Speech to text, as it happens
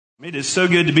It is so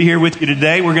good to be here with you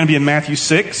today. We're going to be in Matthew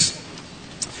 6.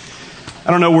 I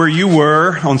don't know where you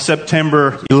were on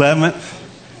September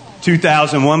 11th,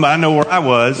 2001, but I know where I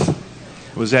was. I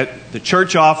was at the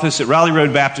church office at Raleigh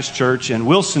Road Baptist Church in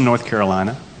Wilson, North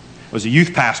Carolina. I was a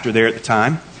youth pastor there at the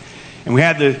time. And we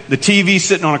had the TV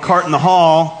sitting on a cart in the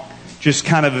hall, just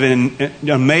kind of in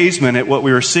amazement at what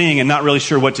we were seeing and not really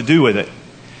sure what to do with it.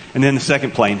 And then the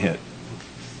second plane hit.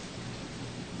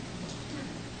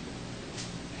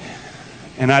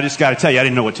 And I just got to tell you, I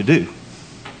didn't know what to do.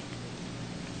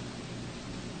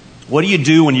 What do you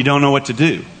do when you don't know what to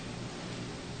do?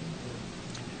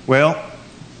 Well,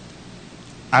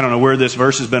 I don't know where this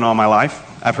verse has been all my life.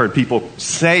 I've heard people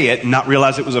say it and not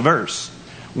realize it was a verse.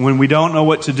 When we don't know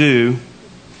what to do,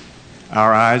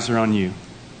 our eyes are on you.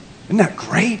 Isn't that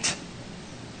great?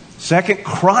 2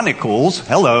 Chronicles,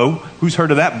 hello, who's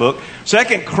heard of that book?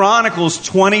 2 Chronicles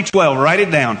 20:12, write it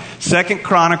down. 2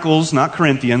 Chronicles, not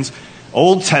Corinthians,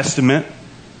 Old Testament,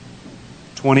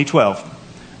 20:12.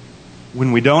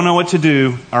 When we don't know what to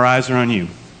do, our eyes are on you.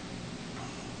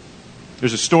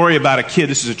 There's a story about a kid.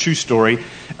 This is a true story.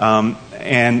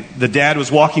 And the dad was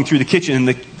walking through the kitchen, and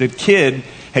the kid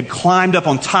had climbed up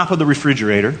on top of the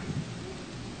refrigerator.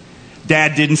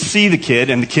 Dad didn't see the kid,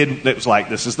 and the kid was like,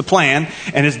 this is the plan.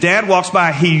 And as dad walks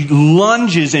by, he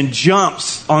lunges and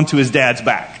jumps onto his dad's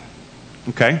back.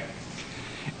 Okay?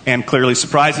 And clearly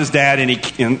surprises dad, and he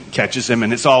catches him,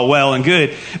 and it's all well and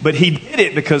good. But he did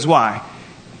it because why?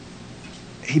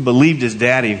 He believed his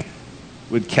daddy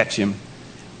would catch him,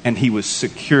 and he was a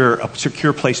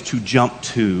secure place to jump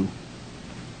to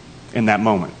in that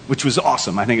moment, which was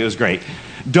awesome. I think it was great.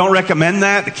 Don't recommend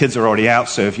that. The kids are already out,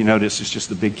 so if you notice, it's just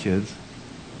the big kids.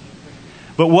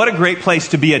 But what a great place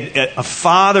to be a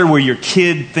father where your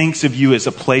kid thinks of you as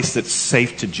a place that's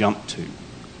safe to jump to.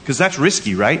 Because that's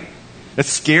risky, right? That's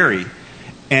scary.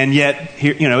 And yet,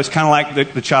 here, it's kind of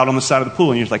like the child on the side of the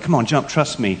pool, and you're like, come on, jump,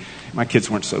 trust me. My kids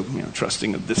weren't so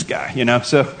trusting of this guy,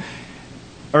 So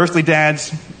earthly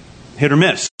dads, hit or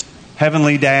miss.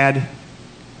 Heavenly dad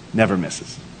never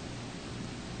misses.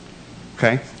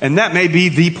 Okay? And that may be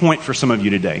the point for some of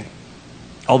you today.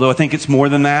 Although I think it's more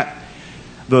than that.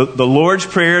 The Lord's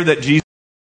Prayer that Jesus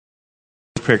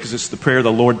prayer, because it's the prayer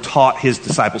the Lord taught his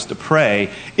disciples to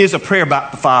pray, is a prayer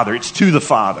about the Father. It's to the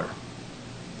Father.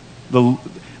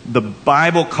 The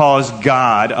Bible calls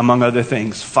God, among other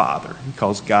things, Father. He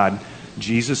calls God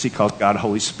Jesus. He calls God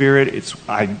Holy Spirit.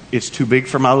 It's too big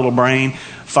for my little brain.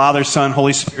 Father, Son,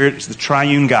 Holy Spirit. It's the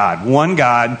triune God. One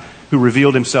God who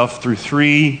revealed himself through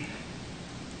three.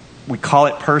 We call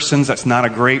it persons. That's not a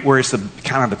great word. It's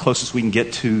kind of the closest we can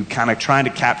get to kind of trying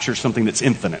to capture something that's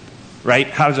infinite. Right?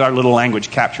 How does our little language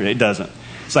capture it? It doesn't.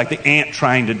 It's like the ant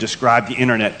trying to describe the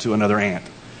internet to another ant.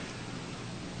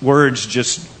 Words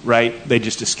they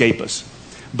just escape us.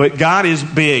 But God is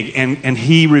big, and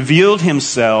he revealed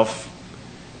himself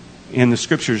in the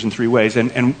scriptures in three ways.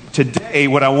 And today,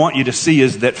 what I want you to see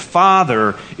is that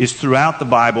Father is throughout the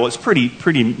Bible. It's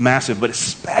pretty massive, but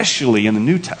especially in the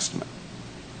New Testament,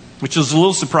 which is a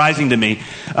little surprising to me.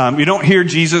 You don't hear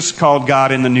Jesus called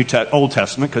God in the Old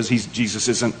Testament because Jesus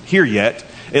isn't here yet,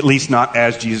 at least not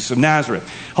as Jesus of Nazareth.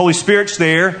 Holy Spirit's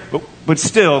there, but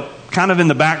still kind of in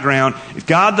the background. If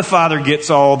God the Father gets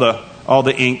all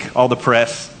the ink, all the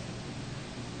press,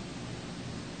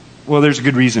 well, there's a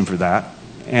good reason for that.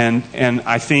 And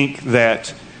I think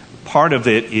that part of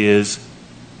it is,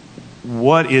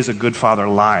 what is a good father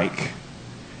like?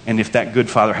 And if that good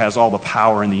father has all the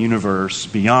power in the universe,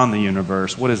 beyond the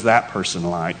universe, what is that person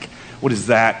like? What is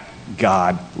that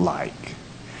God like?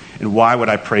 And why would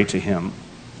I pray to him?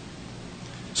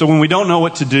 So when we don't know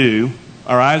what to do,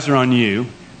 our eyes are on you.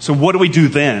 So what do we do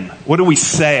then? What do we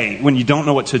say when you don't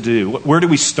know what to do? Where do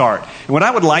we start? And what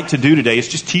I would like to do today is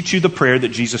just teach you the prayer that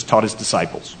Jesus taught his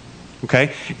disciples.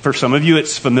 Okay? For some of you,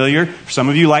 it's familiar. For some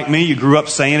of you, like me, you grew up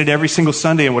saying it every single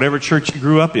Sunday in whatever church you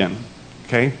grew up in.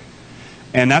 Okay?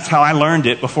 And that's how I learned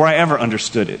it before I ever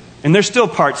understood it. And there's still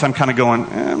parts I'm kind of going,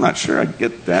 I'm not sure I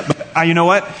get that. But you know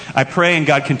what? I pray and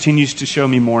God continues to show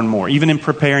me more and more. Even in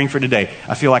preparing for today,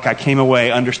 I feel like I came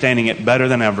away understanding it better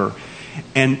than ever.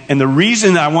 And the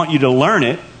reason I want you to learn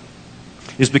it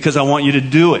is because I want you to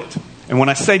do it. And when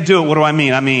I say do it, what do I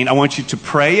mean? I mean, I want you to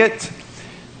pray it.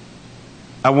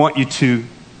 I want you to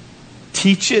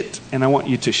teach it. And I want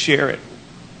you to share it.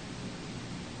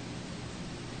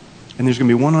 And there's going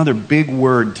to be one other big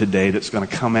word today that's going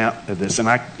to come out of this. And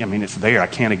I mean, it's there. I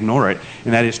can't ignore it.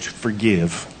 And that is to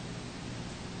forgive.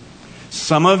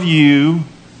 Some of you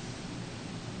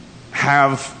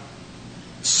have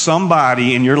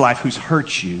somebody in your life who's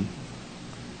hurt you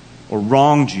or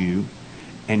wronged you,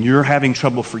 and you're having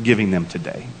trouble forgiving them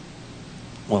today.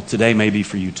 Well, today may be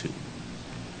for you too.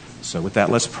 So with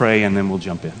that, let's pray and then we'll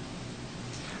jump in.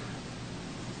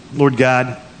 Lord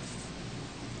God,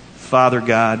 Father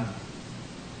God,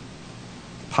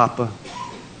 Papa,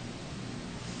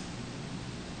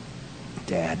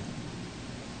 Dad,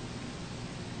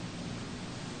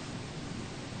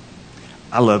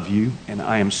 I love you, and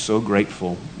I am so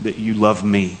grateful that you love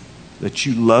me, that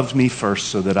you loved me first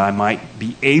so that I might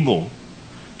be able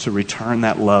to return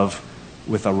that love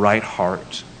with a right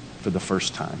heart for the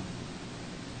first time.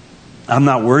 I'm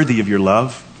not worthy of your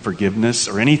love, forgiveness,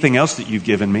 or anything else that you've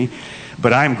given me,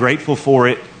 but I am grateful for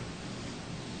it,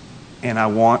 and I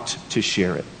want to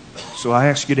share it. So I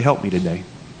ask you to help me today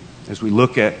as we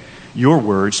look at your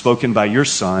word spoken by your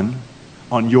Son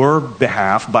on your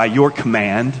behalf, by your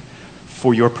command,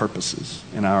 for your purposes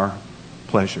and our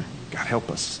pleasure. God, help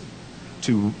us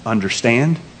to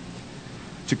understand,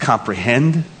 to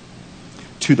comprehend,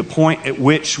 to the point at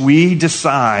which we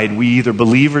decide we either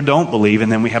believe or don't believe,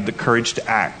 and then we have the courage to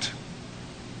act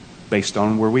based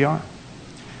on where we are.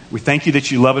 We thank you that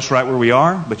you love us right where we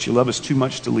are, but you love us too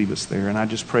much to leave us there. And I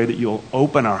just pray that you'll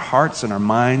open our hearts and our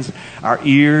minds, our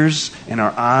ears and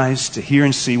our eyes to hear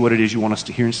and see what it is you want us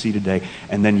to hear and see today.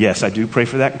 And then, yes, I do pray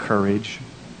for that courage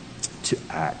to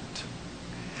act.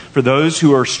 For those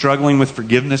who are struggling with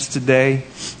forgiveness today,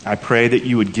 I pray that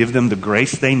you would give them the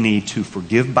grace they need to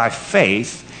forgive by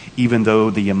faith, even though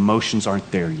the emotions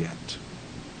aren't there yet.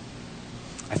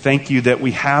 I thank you that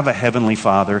we have a Heavenly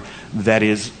Father that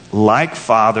is like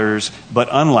fathers, but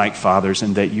unlike fathers,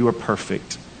 and that you are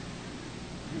perfect,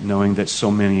 knowing that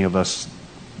so many of us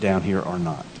down here are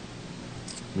not.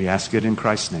 We ask it in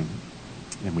Christ's name,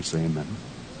 and we say amen.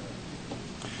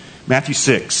 Matthew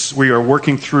 6. We are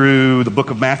working through the book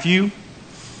of Matthew,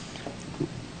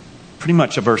 pretty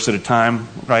much a verse at a time,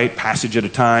 right? Passage at a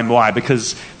time. Why?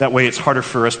 Because that way it's harder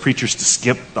for us preachers to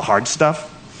skip the hard stuff.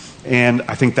 And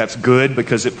I think that's good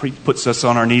because it puts us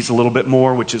on our knees a little bit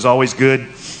more, which is always good.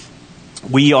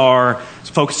 We are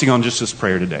focusing on just this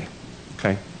prayer today.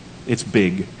 Okay? It's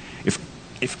big.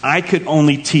 If I could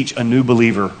only teach a new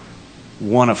believer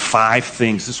one of 5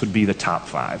 things, this would be the top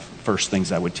 5 first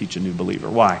things I would teach a new believer.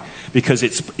 Why? Because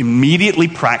it's immediately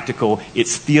practical,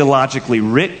 it's theologically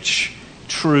rich,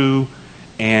 true,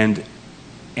 and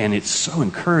it's so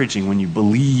encouraging when you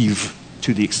believe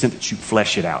to the extent that you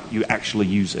flesh it out. You actually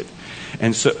use it.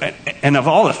 And so, and of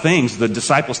all the things, the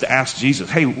disciples to ask Jesus,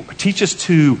 hey, teach us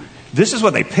to, this is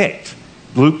what they picked.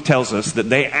 Luke tells us that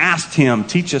they asked him,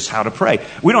 teach us how to pray.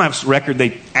 We don't have a record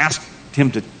they asked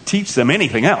him to teach them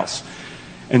anything else.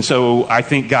 And so I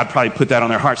think God probably put that on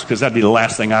their hearts because that'd be the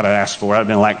last thing I'd have asked for. I'd have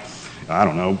been like, I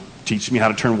don't know, teach me how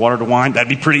to turn water to wine. That'd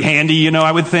be pretty handy, I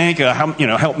would think.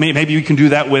 Help me. Maybe we can do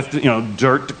that with,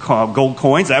 dirt to gold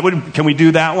coins. Can we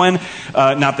do that one?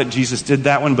 Not that Jesus did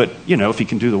that one, but, if he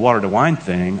can do the water to wine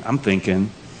thing, I'm thinking.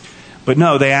 But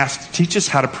no, they asked, teach us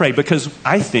how to pray, because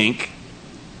I think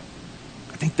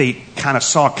they kind of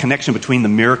saw a connection between the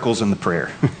miracles and the prayer.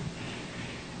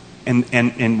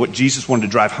 And what Jesus wanted to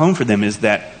drive home for them is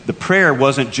that the prayer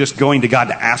wasn't just going to God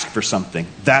to ask for something.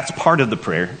 That's part of the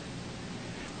prayer.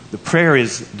 The prayer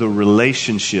is the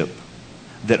relationship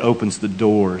that opens the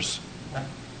doors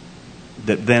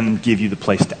that then give you the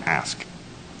place to ask.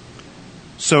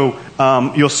 So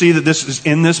you'll see that this is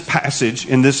in this passage,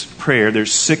 in this prayer,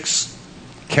 there's 6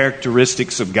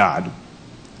 characteristics of God,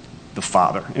 the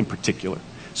Father in particular.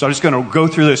 So I'm just going to go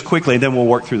through this quickly, and then we'll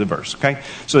work through the verse, okay?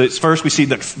 So it's first we see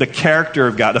the character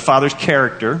of God, the Father's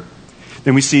character.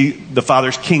 Then we see the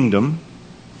Father's kingdom.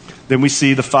 Then we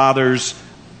see the Father's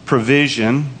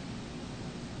provision.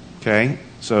 Okay?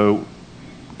 So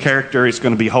character is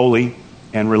going to be holy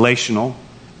and relational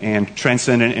and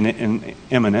transcendent and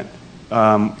immanent.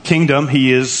 Kingdom,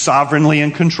 he is sovereignly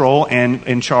in control and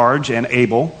in charge and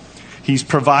able. He's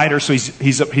provider, so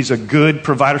he's a good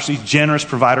provider, so he's generous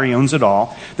provider, he owns it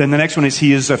all. Then the next one is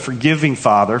he is a forgiving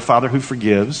father who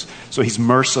forgives, so he's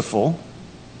merciful,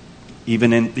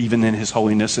 even in his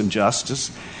holiness and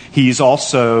justice. He's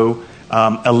also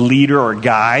a leader or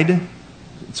guide,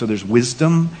 so there's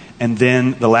wisdom. And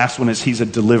then the last one is he's a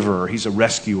deliverer, he's a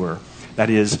rescuer. That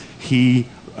is, he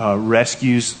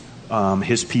rescues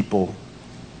his people,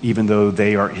 even though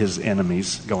they are his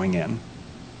enemies going in.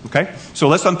 Okay, so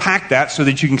let's unpack that so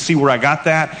that you can see where I got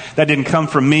that. That didn't come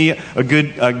from me. A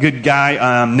good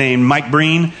guy named Mike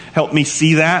Breen helped me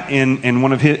see that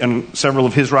in several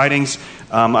of his writings.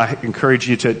 I encourage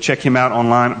you to check him out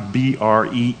online.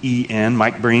 Breen,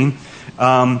 Mike Breen.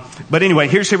 But anyway,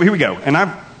 here we go.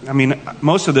 And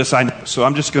most of this I know, so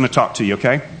I'm just going to talk to you.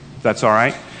 Okay, if that's all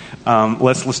right.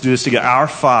 Let's do this together. Our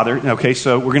Father. Okay,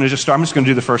 so we're going to just start. I'm just going to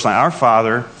do the first line. Our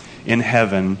Father in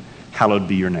heaven, hallowed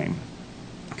be your name.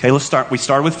 Okay, we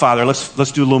started with Father.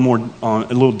 Let's do a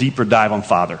little deeper dive on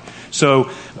Father.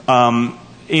 So,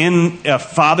 in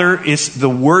Father, is the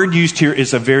word used here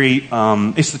is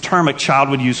it's the term a child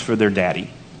would use for their daddy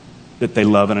that they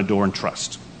love and adore and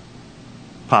trust.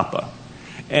 Papa.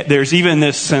 There's even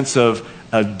this sense of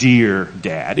a dear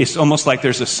dad. It's almost like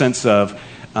there's a sense of,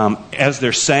 as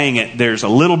they're saying it, there's a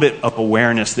little bit of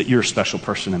awareness that you're a special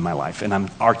person in my life, and I'm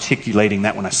articulating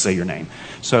that when I say your name.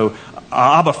 So,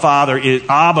 Abba Father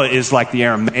Abba is like the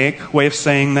Aramaic way of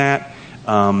saying that.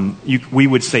 We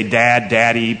would say dad,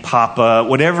 daddy, papa,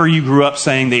 whatever you grew up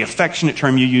saying. The affectionate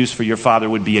term you use for your father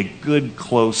would be a good,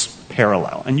 close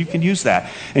parallel, and you can use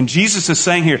that. And Jesus is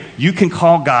saying here, you can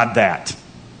call God that.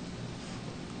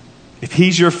 If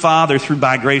He's your Father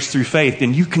by grace through faith,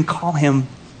 then you can call Him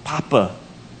Papa.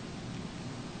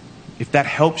 If that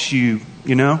helps you,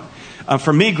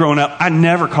 For me growing up, I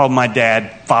never called my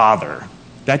dad Father.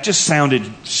 That just sounded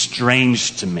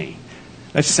strange to me.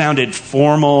 That sounded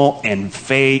formal and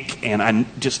fake, and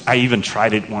I even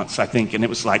tried it once, I think, and it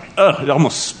was like, it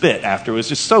almost spit after. It was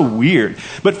just so weird.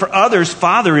 But for others,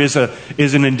 Father is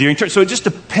an endearing term. So it just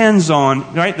depends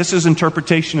on, right? This is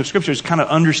interpretation of Scripture. It's kind of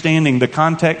understanding the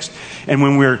context, and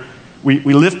when we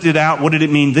lift it out, what did it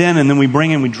mean then? And then we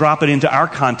drop it into our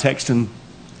context, and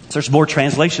there's more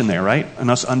translation there, right? And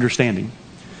us understanding.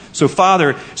 So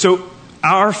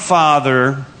our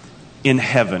Father in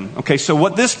heaven. Okay, so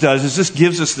what this does is this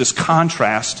gives us this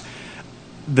contrast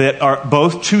that are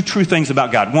both two true things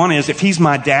about God. One is, if He's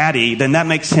my daddy, then that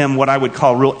makes Him what I would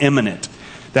call real immanent.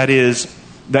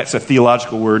 That's a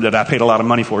theological word that I paid a lot of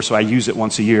money for, so I use it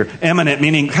once a year. Immanent,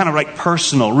 meaning kind of like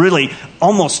personal, really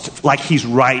almost like He's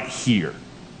right here.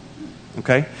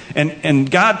 Okay? And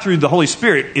God, through the Holy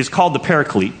Spirit, is called the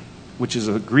Paraclete, which is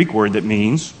a Greek word that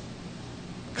means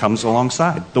comes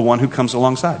alongside. The one who comes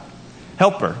alongside.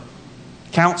 Helper.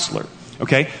 Counselor.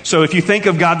 Okay? So if you think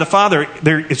of God the Father,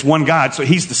 it's one God, so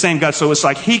He's the same God. So it's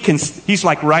like He's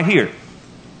like right here.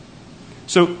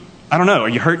 So, I don't know, are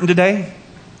you hurting today?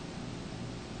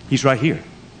 He's right here.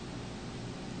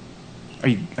 Are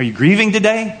you grieving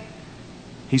today?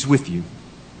 He's with you.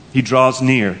 He draws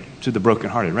near to the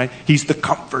brokenhearted, right? He's the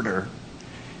comforter.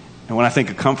 And when I think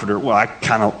of comforter, well, I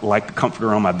kind of like the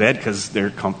comforter on my bed because they're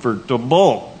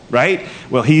comfortable, right?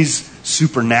 Well, He's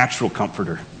supernatural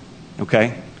comforter,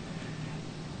 okay?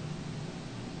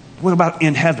 What about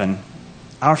in heaven?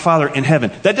 Our Father in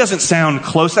heaven. That doesn't sound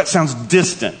close. That sounds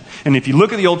distant. And if you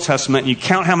look at the Old Testament and you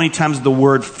count how many times the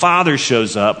word Father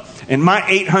shows up, in my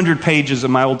 800 pages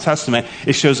of my Old Testament,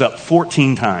 it shows up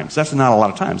 14 times. That's not a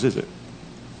lot of times, is it?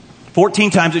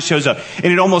 14 times it shows up.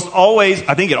 And it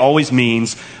always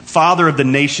means Father of the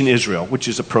nation Israel, which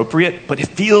is appropriate, but it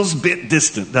feels a bit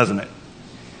distant, doesn't it?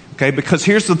 Okay, because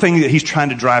here's the thing that He's trying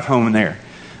to drive home in there.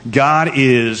 God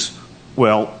is,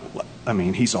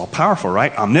 He's all-powerful,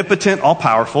 right? Omnipotent,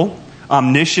 all-powerful.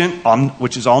 Omniscient,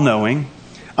 which is all-knowing.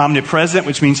 Omnipresent,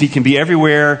 which means He can be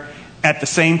everywhere at the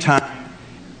same time,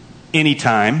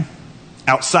 anytime,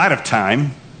 outside of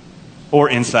time, or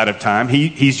inside of time.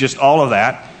 He's just all of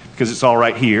that, because it's all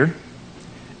right here.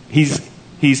 He's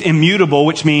immutable,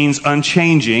 which means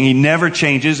unchanging. He never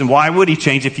changes. And why would He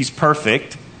change if He's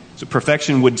perfect? So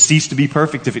perfection would cease to be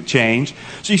perfect if it changed.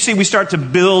 So you see, we start to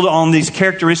build on these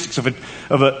characteristics of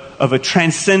a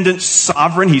transcendent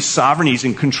sovereign. He's sovereign. He's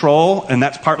in control. And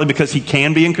that's partly because He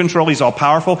can be in control. He's all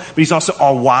powerful, but He's also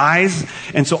all wise.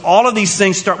 And so all of these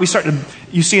things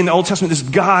you see in the Old Testament, this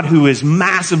God who is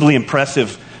massively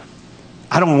impressive.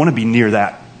 I don't want to be near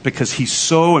that, because He's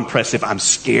so impressive, I'm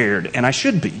scared, and I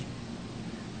should be.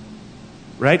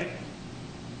 Right?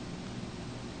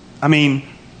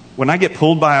 When I get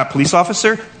pulled by a police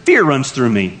officer, fear runs through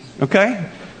me, okay?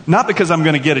 Not because I'm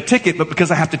going to get a ticket, but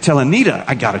because I have to tell Anita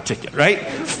I got a ticket, right?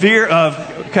 Fear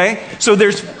of, okay? So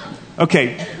the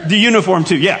uniform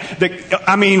too, yeah.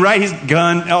 Right? He's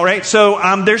gun, all right? So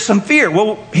there's some fear.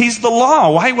 Well, He's the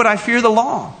law. Why would I fear the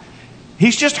law?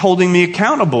 He's just holding me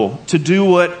accountable to do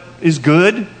what is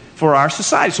good for our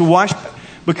society. So why?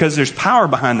 Because there's power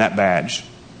behind that badge.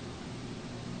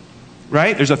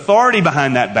 Right? There's authority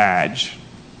behind that badge.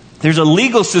 There's a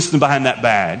legal system behind that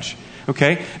badge.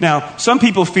 Okay? Now, some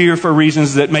people fear for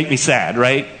reasons that make me sad,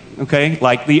 right? Okay?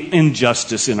 Like the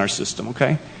injustice in our system,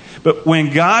 okay? But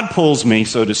when God pulls me,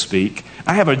 so to speak,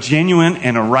 I have a genuine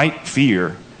and a right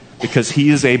fear, because He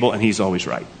is able and He's always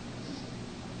right.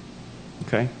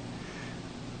 Okay?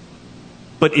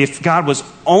 But if God was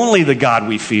only the God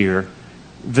we fear,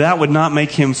 that would not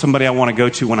make Him somebody I want to go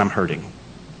to when I'm hurting.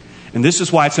 And this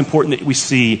is why it's important that we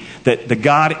see that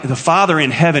the Father in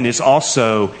heaven is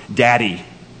also Daddy.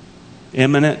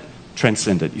 Immanent,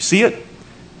 transcendent. You see it?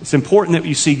 It's important that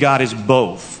you see God as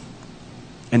both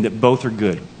and that both are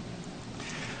good.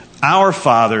 Our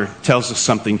Father tells us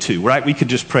something too, right? We could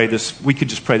just pray this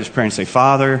prayer and say,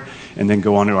 Father, and then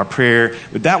go on to our prayer.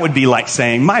 But that would be like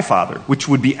saying, my Father, which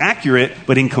would be accurate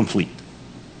but incomplete.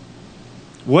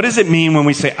 What does it mean when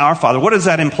we say our Father? What does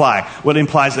that imply? Well, it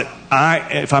implies that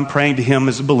if I'm praying to him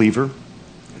as a believer,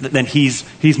 then he's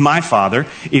my Father.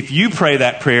 If you pray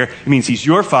that prayer, it means he's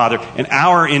your Father. And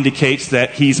our indicates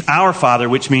that he's our Father,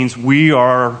 which means we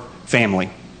are family.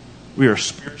 We are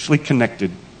spiritually connected.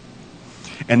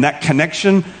 And that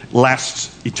connection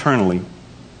lasts eternally.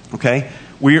 Okay?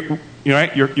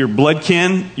 Your blood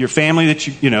kin, your family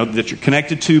that you're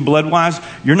connected to blood-wise,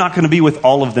 you're not going to be with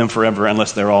all of them forever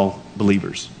unless they're all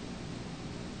believers.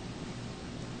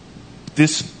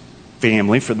 This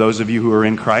family, for those of you who are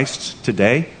in Christ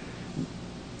today,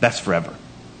 that's forever.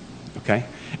 Okay?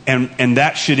 And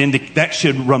that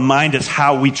should remind us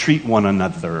how we treat one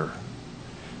another.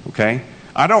 Okay?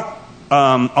 I don't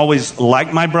always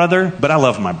like my brother, but I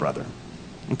love my brother.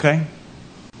 Okay?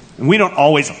 And we don't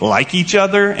always like each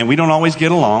other, and we don't always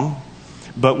get along,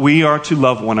 but we are to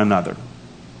love one another.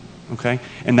 Okay?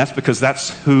 And that's because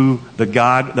that's who the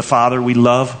God, the Father we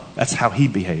love, that's how he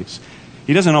behaves.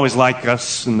 He doesn't always like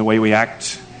us in the way we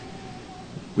act.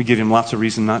 We give him lots of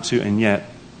reason not to, and yet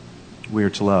we are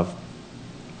to love.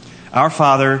 Our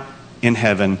Father in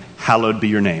heaven, hallowed be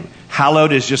your name.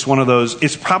 Hallowed is just one of those,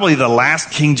 it's probably the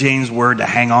last King James word to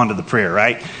hang on to the prayer,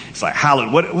 right? It's like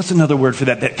hallowed. What's another word for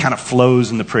that kind of flows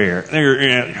in the prayer?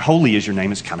 Holy is your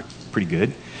name is kind of pretty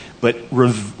good. But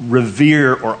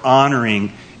revere or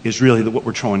honoring is really what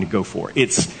we're trying to go for.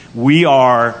 We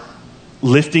are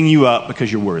lifting you up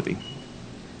because you're worthy.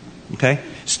 Okay?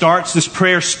 This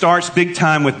prayer starts big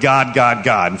time with God, God,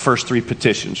 God in first three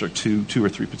petitions, or two or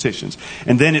three petitions.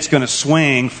 And then it's going to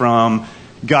swing from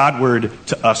Godward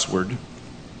to usward.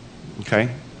 Okay?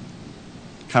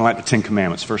 Kind of like the Ten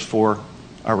Commandments. First four,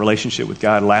 our relationship with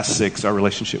God. Last six, our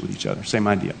relationship with each other. Same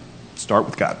idea. Start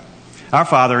with God. Our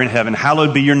Father in heaven,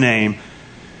 hallowed be your name.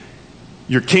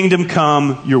 Your kingdom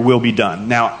come, your will be done.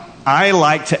 Now, I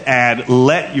like to add,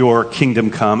 let your kingdom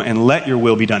come and let your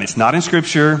will be done. It's not in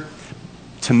Scripture.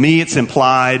 To me, it's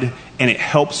implied, and it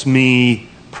helps me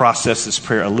process this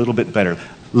prayer a little bit better.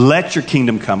 Let your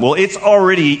kingdom come. Well, it's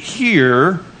already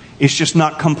here. It's just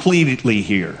not completely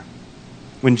here.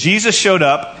 When Jesus showed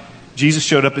up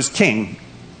as king.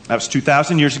 That was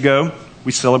 2,000 years ago.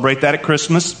 We celebrate that at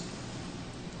Christmas,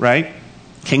 right?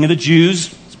 King of the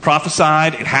Jews. It's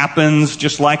prophesied. It happens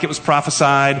just like it was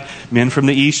prophesied. Men from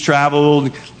the east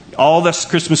traveled. All this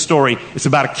Christmas story. It's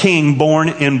about a king born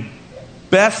in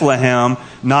Bethlehem,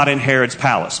 not in Herod's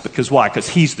palace. Because why? Because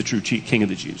he's the true king of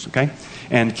the Jews, okay?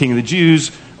 And king of the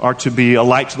Jews are to be a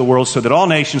light to the world so that all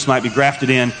nations might be grafted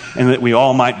in and that we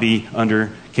all might be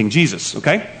under King Jesus,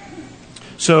 okay?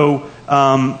 So,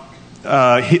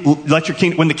 let your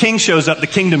king. When the king shows up, the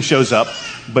kingdom shows up,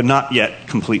 but not yet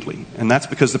completely. And that's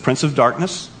because the prince of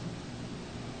darkness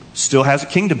still has a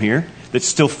kingdom here that's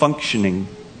still functioning,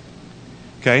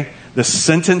 okay? The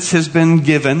sentence has been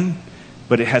given,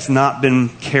 but it has not been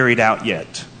carried out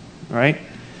yet, right?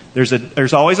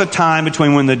 There's always a time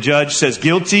between when the judge says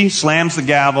guilty, slams the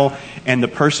gavel, and the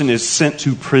person is sent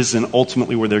to prison,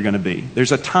 ultimately where they're going to be.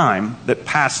 There's a time that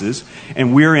passes,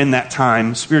 and we're in that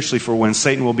time spiritually for when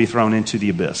Satan will be thrown into the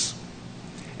abyss.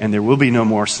 And there will be no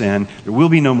more sin. There will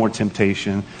be no more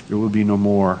temptation. There will be no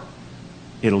more.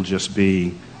 It'll just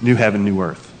be new heaven, new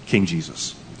earth. King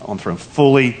Jesus on throne.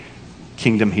 Fully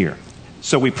kingdom here.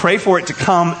 So we pray for it to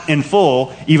come in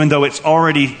full, even though it's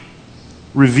already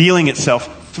revealing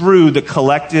itself through the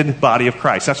collected body of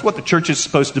Christ. That's what the church is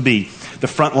supposed to be. The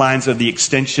front lines of the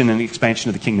extension and the expansion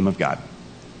of the kingdom of God.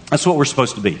 That's what we're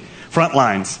supposed to be. Front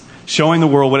lines, showing the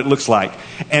world what it looks like.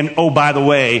 And oh, by the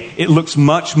way, it looks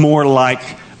much more like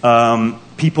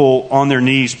people on their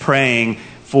knees praying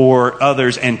for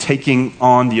others and taking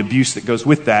on the abuse that goes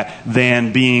with that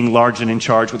than being large and in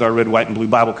charge with our red, white, and blue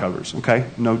Bible covers. Okay?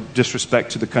 No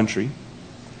disrespect to the country.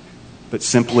 But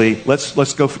simply,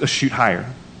 let's shoot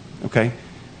higher. Okay?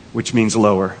 Which means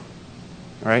lower.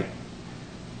 All right?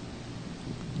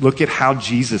 Look at how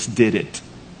Jesus did it.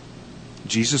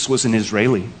 Jesus was an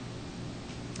Israeli.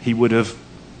 He would have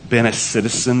been a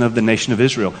citizen of the nation of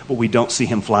Israel, but we don't see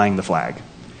him flying the flag.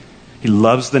 He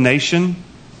loves the nation.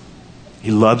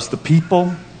 He loves the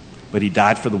people, but he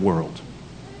died for the world.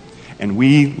 And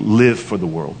we live for the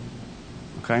world.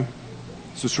 Okay?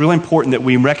 So it's really important that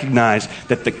we recognize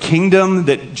that the kingdom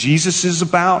that Jesus is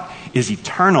about is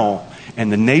eternal.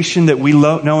 And the nation that we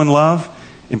know and love,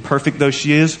 imperfect though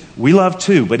she is, we love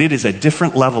too. But it is a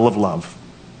different level of love.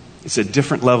 It's a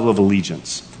different level of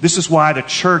allegiance. This is why the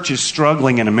church is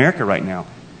struggling in America right now,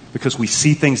 because we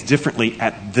see things differently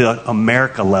at the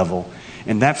America level.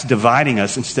 And that's dividing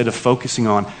us instead of focusing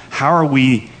on how are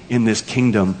we in this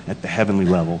kingdom at the heavenly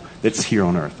level that's here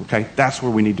on earth. Okay? That's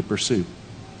where we need to pursue.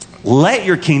 Let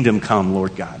your kingdom come,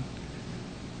 Lord God.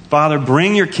 Father,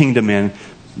 bring your kingdom in.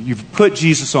 You've put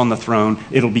Jesus on the throne.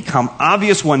 It'll become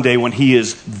obvious one day when he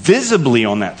is visibly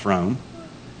on that throne.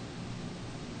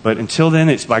 But until then,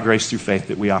 it's by grace through faith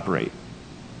that we operate.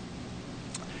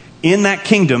 In that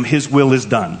kingdom, his will is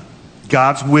done.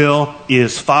 God's will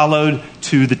is followed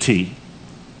to the T.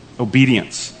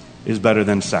 Obedience is better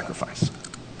than sacrifice.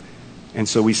 And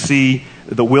so we see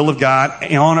the will of God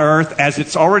on earth as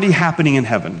it's already happening in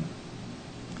heaven.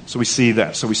 So we see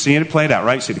that. So we see it played out,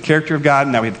 right? We see the character of God.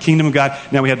 Now we have the kingdom of God.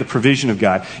 Now we have the provision of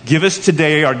God. Give us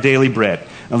today our daily bread.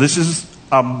 Now this is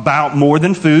about more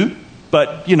than food.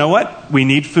 But you know what? We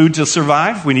need food to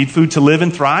survive. We need food to live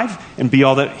and thrive and be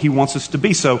all that he wants us to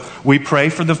be. So we pray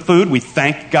for the food. We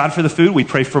thank God for the food. We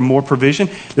pray for more provision.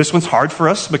 This one's hard for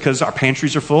us because our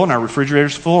pantries are full and our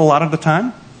refrigerators are full a lot of the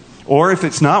time. Or if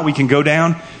it's not, we can go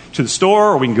down to the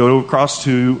store or we can go across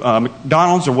to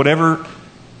McDonald's or whatever.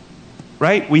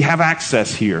 Right? We have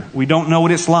access here. We don't know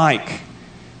what it's like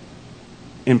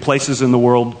in places in the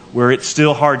world where it's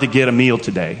still hard to get a meal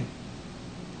today.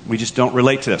 We just don't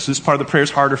relate to that. So this part of the prayer is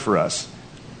harder for us.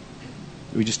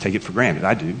 We just take it for granted.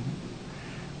 I do.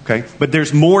 Okay? But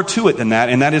there's more to it than that,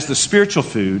 and that is the spiritual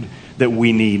food that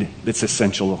we need that's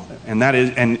essential.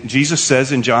 And Jesus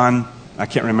says in John, I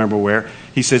can't remember where,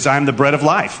 he says, I am the bread of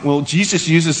life. Well, Jesus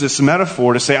uses this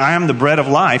metaphor to say, I am the bread of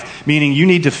life, meaning you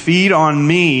need to feed on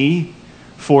me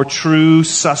for true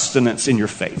sustenance in your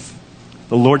faith.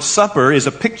 The Lord's Supper is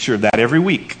a picture of that every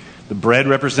week. The bread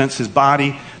represents his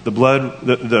body. The blood,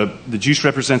 the juice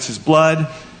represents his blood,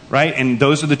 right? And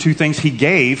those are the two things he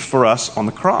gave for us on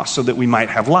the cross so that we might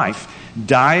have life.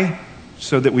 Die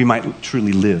so that we might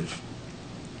truly live.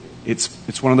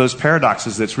 It's one of those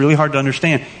paradoxes that's really hard to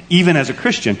understand. Even as a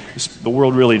Christian, the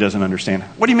world really doesn't understand.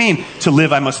 What do you mean, to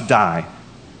live I must die?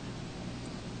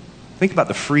 Think about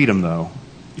the freedom, though.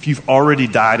 If you've already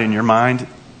died in your mind,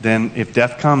 then if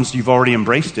death comes, you've already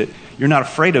embraced it. You're not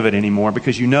afraid of it anymore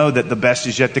because you know that the best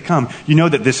is yet to come. You know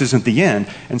that this isn't the end.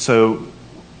 And so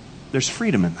there's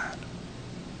freedom in that.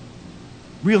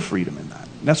 Real freedom in that.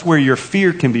 That's where your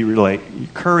fear can be relayed. Your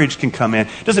courage can come in.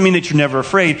 It doesn't mean that you're never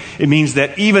afraid. It means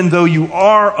that even though you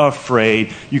are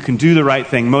afraid, you can do the right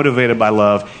thing, motivated by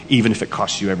love, even if it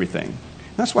costs you everything.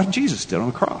 And that's what Jesus did on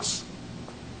the cross.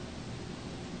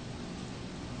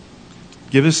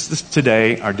 Give us this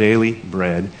today our daily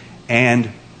bread, and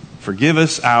forgive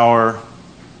us our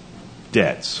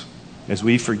debts as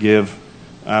we forgive.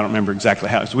 I don't remember exactly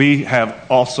how. As we have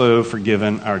also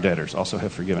forgiven our debtors. Also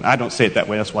have forgiven. I don't say it that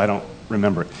way. That's why I don't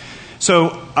remember it. So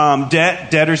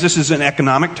debtors, this is an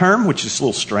economic term, which is a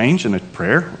little strange in a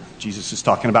prayer. Jesus is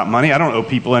talking about money. I don't owe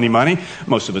people any money.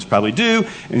 Most of us probably do.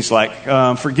 And he's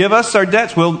like, forgive us our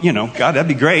debts. Well, God, that'd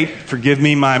be great. Forgive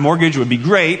me my mortgage would be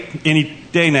great any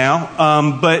day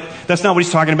now. But that's not what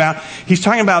he's talking about. He's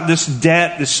talking about this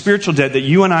debt, this spiritual debt that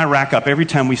you and I rack up every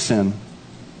time we sin.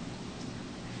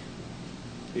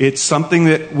 It's something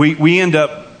that we end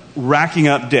up racking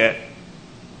up debt.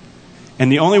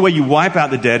 And the only way you wipe out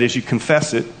the debt is you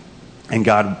confess it, and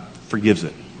God forgives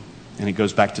it. And it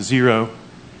goes back to zero,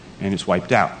 and it's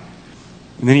wiped out.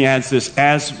 And then he adds this,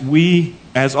 as we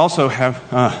also have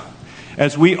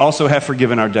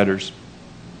forgiven our debtors.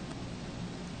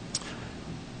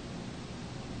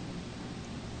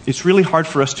 It's really hard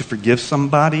for us to forgive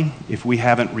somebody if we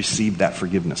haven't received that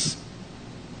forgiveness,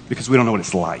 because we don't know what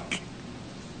it's like.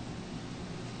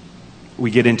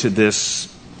 We get into this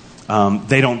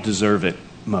they don't deserve it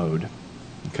mode.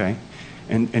 Okay?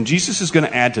 And Jesus is going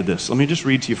to add to this. Let me just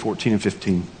read to you 14 and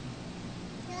 15.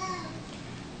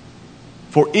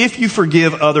 For if you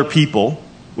forgive other people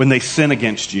when they sin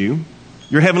against you,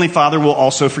 your heavenly Father will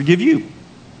also forgive you.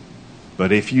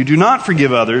 But if you do not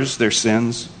forgive others their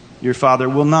sins, your Father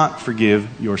will not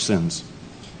forgive your sins.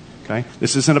 Okay?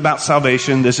 This isn't about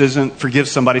salvation. This isn't forgive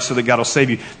somebody so that God will save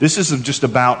you. This is just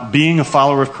about being a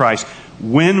follower of Christ.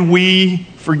 When we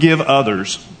forgive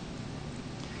others,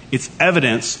 it's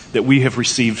evidence that we have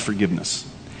received forgiveness.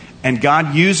 And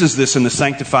God uses this in the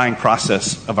sanctifying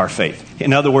process of our faith.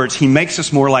 In other words, he makes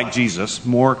us more like Jesus,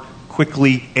 more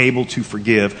quickly able to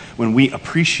forgive when we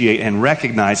appreciate and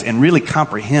recognize and really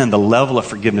comprehend the level of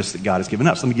forgiveness that God has given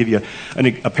us. Let me give you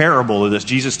a parable of this.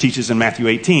 Jesus teaches in Matthew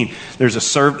 18. There's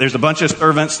a bunch of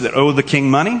servants that owe the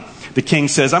king money. The king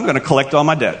says, I'm going to collect all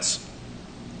my debts.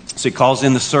 So he calls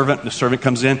in the servant. The servant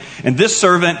comes in. And this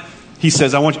servant, he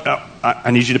says,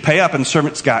 I need you to pay up. And the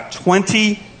servant's got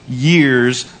 20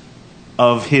 years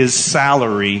of his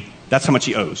salary. That's how much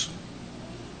he owes.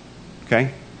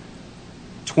 Okay?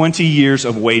 20 years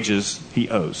of wages he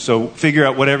owes. So figure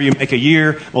out whatever you make a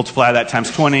year, multiply that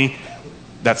times 20.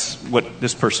 That's what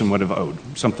this person would have owed.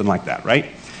 Something like that, right?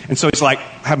 And so he's like,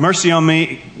 have mercy on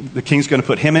me. The king's going to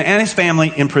put him and his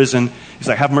family in prison. He's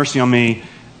like, have mercy on me.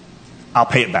 I'll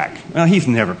pay it back. Well, he's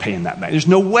never paying that back. There's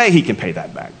no way he can pay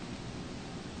that back.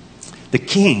 The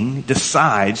king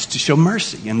decides to show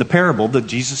mercy. In the parable that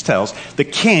Jesus tells, the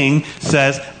king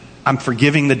says, I'm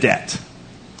forgiving the debt.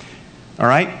 All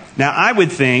right? Now, I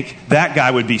would think that guy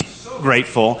would be so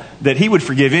grateful that he would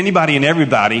forgive anybody and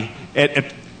everybody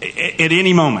at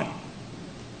any moment.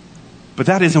 But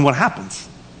that isn't what happens.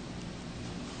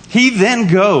 He then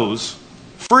goes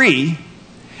free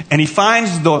and he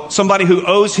finds somebody who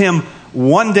owes him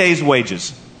 1 day's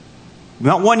wages.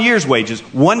 Not 1 year's wages,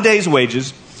 1 day's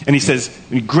wages. And he says,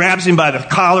 and he grabs him by the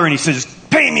collar and he says,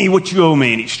 pay me what you owe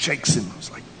me. And he shakes him.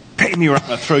 He's like, pay me or I'm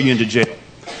going to throw you into jail.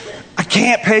 I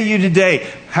can't pay you today.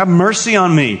 Have mercy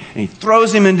on me. And he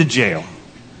throws him into jail.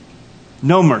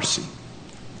 No mercy.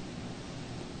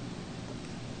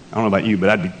 I don't know about you, but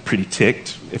I'd be pretty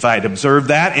ticked if I had observed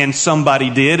that and somebody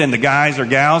did, and the guys or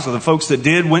gals or the folks that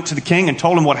did went to the king and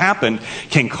told him what happened.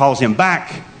 King calls him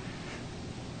back.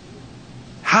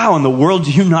 How in the world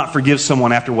do you not forgive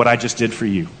someone after what I just did for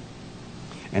you?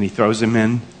 And he throws him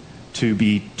in to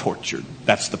be tortured.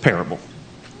 That's the parable.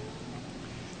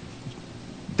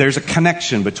 There's a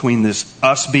connection between this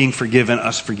us being forgiven,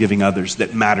 us forgiving others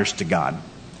that matters to God,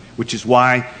 which is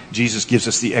why Jesus gives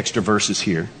us the extra verses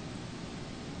here.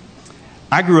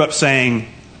 I grew up saying,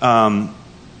 and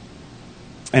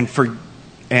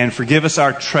forgive us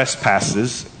our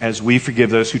trespasses as we forgive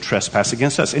those who trespass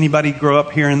against us. Anybody grow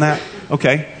up hearing that?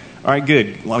 Okay. All right,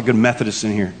 good. A lot of good Methodists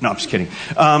in here. No, I'm just kidding.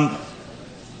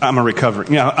 I'm a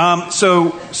recovering.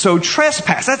 So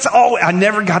trespass, that's all. I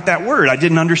never got that word. I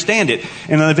didn't understand it.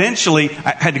 And then eventually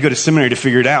I had to go to seminary to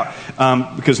figure it out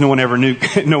because no one ever knew.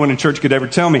 No one in church could ever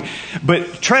tell me.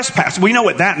 But trespass, we know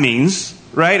what that means,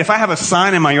 right? If I have a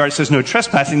sign in my yard that says no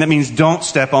trespassing, that means don't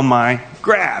step on my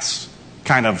grass.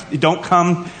 Kind of. Don't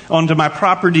come onto my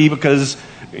property because,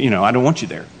 I don't want you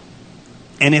there.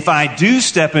 And if I do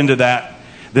step into that,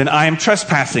 then I am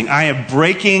trespassing. I am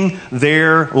breaking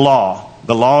their law.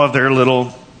 The law of their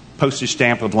little postage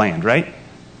stamp of land, right?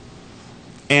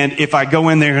 And if I go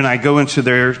in there and I go into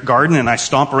their garden and I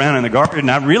stomp around in the garden,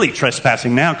 I'm really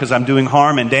trespassing now because I'm doing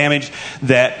harm and damage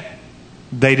that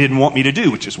they didn't want me to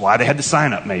do, which is why they had to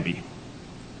sign up maybe.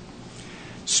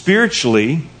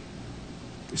 Spiritually,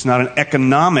 it's not an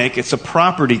economic, it's a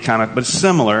property kind of, but it's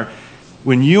similar.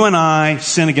 When you and I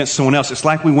sin against someone else, it's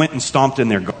like we went and stomped in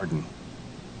their garden.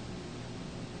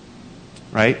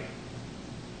 Right?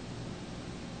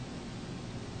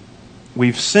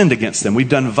 We've sinned against them. We've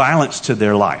done violence to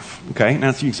their life. Okay? Now,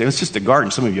 you can say, it's just a garden.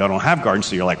 Some of y'all don't have gardens,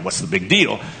 so you're like, what's the big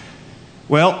deal?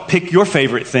 Well, pick your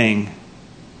favorite thing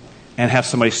and have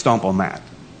somebody stomp on that.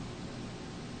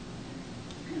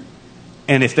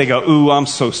 And if they go, ooh, I'm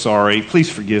so sorry, please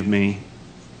forgive me.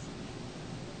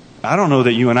 I don't know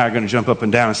that you and I are going to jump up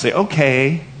and down and say,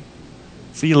 okay,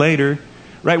 see you later.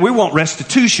 Right? We want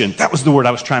restitution. That was the word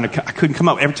I couldn't come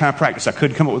up. Every time I practice, I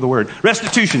couldn't come up with the word.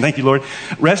 Restitution. Thank you, Lord.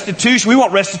 Restitution. We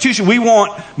want restitution. We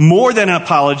want more than an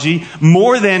apology,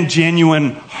 more than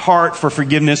genuine heart for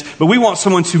forgiveness, but we want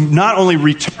someone to not only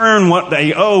return what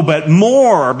they owe, but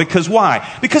more. Because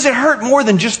why? Because it hurt more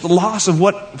than just the loss of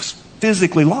what was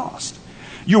physically lost.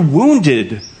 You're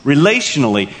wounded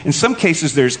relationally. In some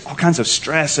cases, there's all kinds of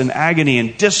stress and agony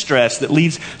and distress that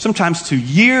leads sometimes to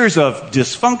years of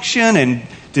dysfunction and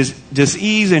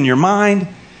dis-ease in your mind.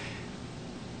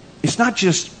 It's not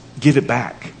just give it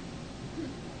back.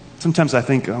 Sometimes I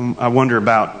think, I wonder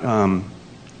about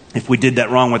if we did that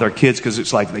wrong with our kids because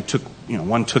it's like they took,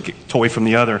 one took a toy from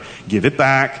the other, give it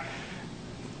back.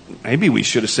 Maybe we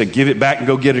should have said give it back and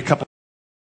go get a couple.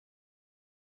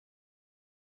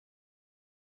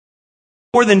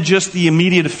 More than just the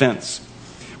immediate offense.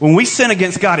 When we sin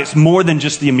against God, it's more than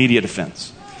just the immediate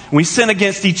offense. When we sin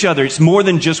against each other, it's more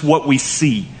than just what we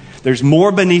see. There's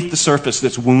more beneath the surface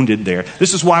that's wounded there.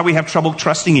 This is why we have trouble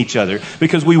trusting each other,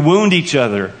 because we wound each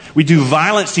other. We do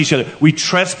violence to each other. We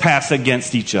trespass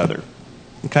against each other.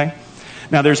 Okay?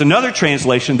 Now, there's another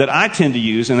translation that I tend to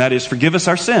use, and that is forgive us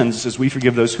our sins as we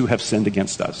forgive those who have sinned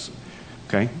against us.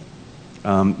 Okay?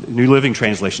 New Living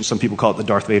Translation. Some people call it the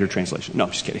Darth Vader translation. No,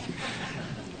 I'm just kidding.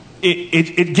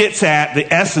 It gets at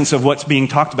the essence of what's being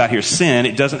talked about here, sin.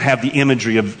 It doesn't have the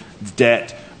imagery of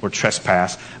debt or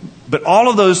trespass. But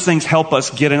all of those things help us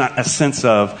get a sense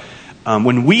of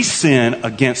when we sin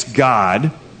against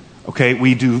God, okay,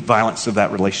 we do violence of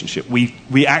that relationship.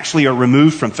 We actually are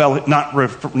removed from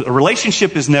a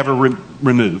relationship is never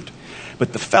removed,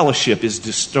 but the fellowship is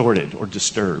distorted or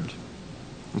disturbed.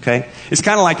 Okay? It's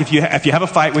kind of like if you have a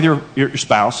fight with your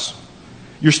spouse,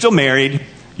 you're still married,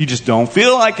 you just don't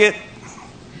feel like it,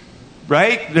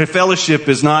 right? The fellowship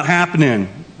is not happening,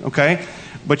 okay?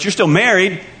 But you're still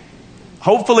married,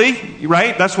 hopefully,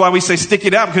 right? That's why we say stick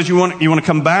it out, because you want to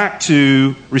come back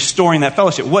to restoring that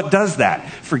fellowship. What does that?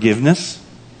 Forgiveness.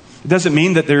 It doesn't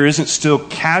mean that there isn't still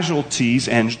casualties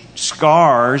and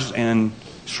scars and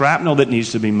shrapnel that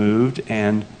needs to be moved,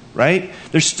 and right?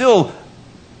 There's still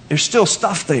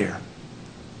stuff there.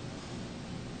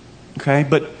 Okay,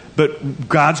 but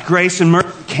God's grace and mercy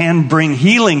can bring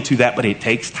healing to that, but it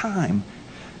takes time.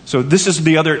 So this is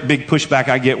the other big pushback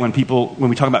I get when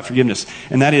we talk about forgiveness,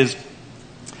 and that is,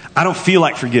 I don't feel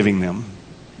like forgiving them.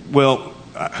 Well,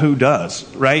 who does,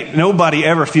 right? Nobody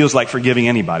ever feels like forgiving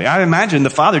anybody. I imagine the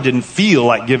Father didn't feel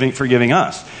like forgiving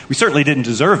us. We certainly didn't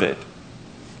deserve it,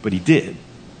 but He did.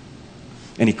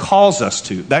 And He calls us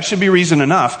to. That should be reason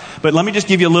enough. But let me just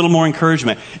give you a little more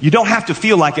encouragement. You don't have to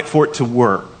feel like it for it to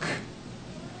work.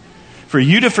 For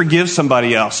you to forgive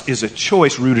somebody else is a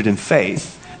choice rooted in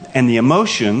faith. And the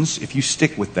emotions, if you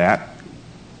stick with that,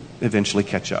 eventually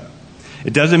catch up.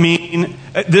 It doesn't mean,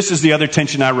 this is the other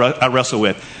tension I wrestle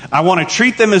with. I want to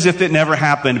treat them as if it never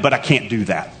happened, but I can't do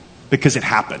that because it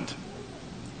happened.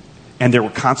 And there were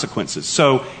consequences.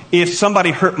 So if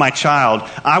somebody hurt my child,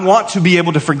 I want to be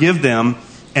able to forgive them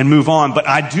and move on, but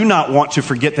I do not want to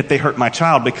forget that they hurt my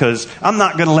child, because I'm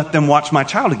not going to let them watch my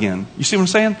child again. You see what I'm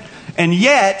saying? And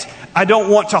yet, I don't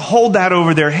want to hold that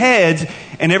over their heads,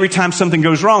 and every time something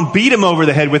goes wrong, beat them over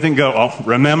the head with it and go, oh,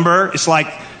 remember? It's like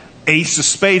ace of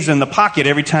spades in the pocket.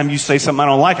 Every time you say something I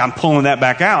don't like, I'm pulling that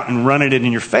back out and running it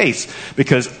in your face,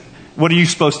 because what are you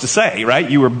supposed to say, right?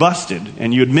 You were busted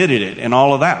and you admitted it and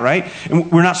all of that, right?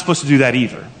 And we're not supposed to do that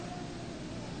either.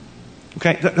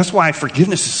 Okay? That's why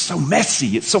forgiveness is so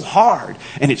messy. It's so hard.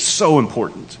 And it's so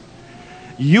important.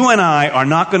 You and I are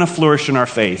not going to flourish in our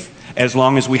faith as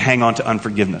long as we hang on to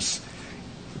unforgiveness.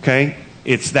 Okay?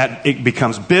 It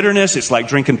becomes bitterness. It's like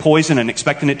drinking poison and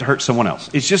expecting it to hurt someone else.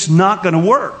 It's just not going to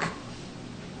work.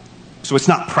 So it's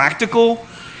not practical.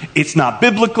 It's not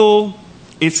biblical.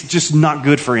 It's just not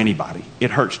good for anybody.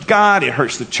 It hurts God. It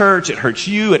hurts the church. It hurts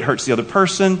you. It hurts the other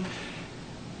person.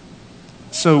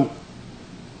 So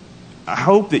I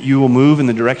hope that you will move in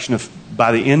the direction of,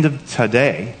 by the end of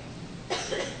today,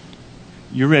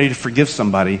 you're ready to forgive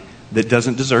somebody that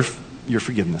doesn't deserve your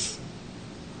forgiveness.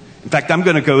 In fact, I'm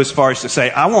going to go as far as to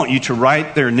say, I want you to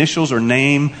write their initials or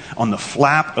name on the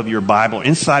flap of your Bible,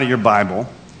 inside of your Bible.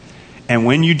 And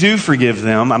when you do forgive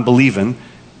them, I'm believing,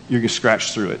 you're going to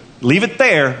scratch through it. Leave it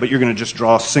there, but you're going to just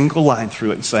draw a single line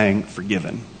through it and saying,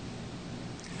 forgiven.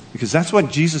 Because that's what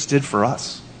Jesus did for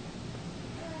us.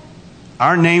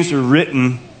 Our names are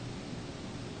written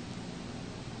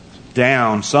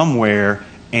down somewhere,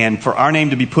 and for our name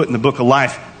to be put in the book of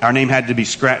life, our name had to be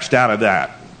scratched out of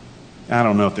that. I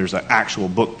don't know if there's an actual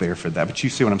book there for that, but you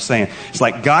see what I'm saying. It's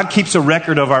like God keeps a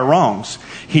record of our wrongs.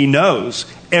 He knows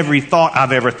every thought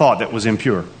I've ever thought that was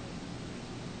impure.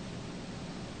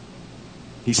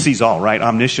 He sees all, right?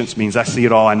 Omniscience means I see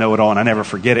it all, I know it all, and I never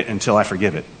forget it until I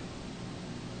forgive it.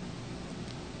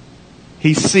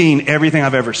 He's seen everything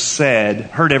I've ever said,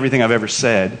 heard everything I've ever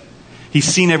said. He's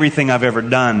seen everything I've ever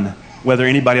done, whether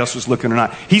anybody else was looking or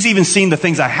not. He's even seen the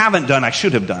things I haven't done I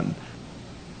should have done.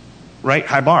 Right?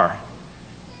 High bar.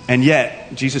 And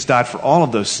yet, Jesus died for all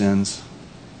of those sins,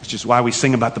 which is why we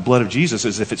sing about the blood of Jesus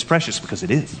as if it's precious, because it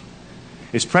is.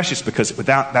 It's precious because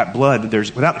without that blood,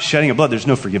 without the shedding of blood, there's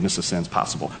no forgiveness of sins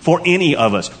possible. For any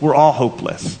of us, we're all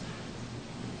hopeless.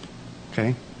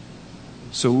 Okay?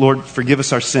 So, Lord, forgive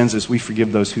us our sins as we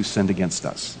forgive those who sinned against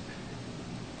us.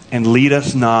 And lead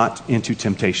us not into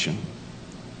temptation,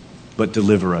 but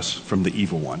deliver us from the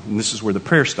evil one. And this is where the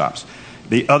prayer stops.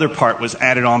 The other part was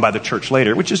added on by the church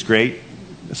later, which is great.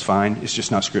 It's fine. It's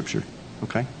just not Scripture.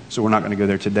 Okay? So we're not going to go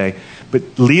there today.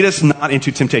 But lead us not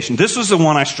into temptation. This was the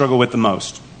one I struggle with the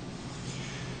most.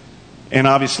 And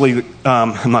obviously,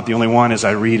 I'm not the only one as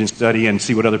I read and study and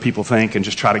see what other people think and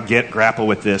just try to grapple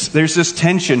with this. There's this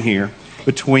tension here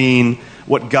between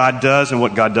what God does and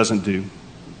what God doesn't do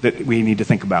that we need to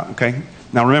think about. Okay?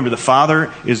 Now remember, the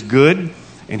Father is good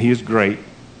and He is great.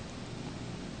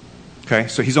 Okay,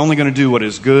 so He's only going to do what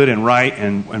is good and right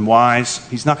and wise.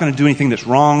 He's not going to do anything that's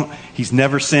wrong. He's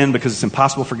never sinned because it's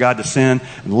impossible for God to sin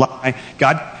and lie.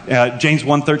 James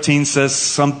 1:13 says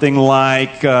something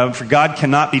like, for God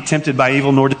cannot be tempted by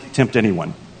evil, nor does He tempt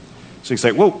anyone. So you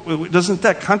say, whoa, doesn't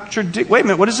that contradict? Wait a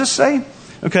minute, what does this say?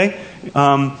 Okay,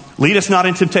 Lead us not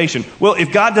in temptation. Well,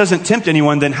 if God doesn't tempt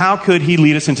anyone, then how could he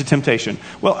lead us into temptation?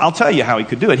 Well, I'll tell you how he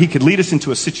could do it. He could lead us into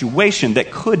a situation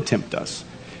that could tempt us.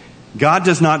 God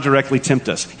does not directly tempt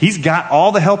us. He's got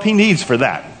all the help he needs for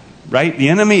that, right? The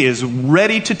enemy is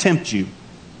ready to tempt you.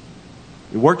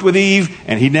 He worked with Eve,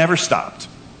 and he never stopped.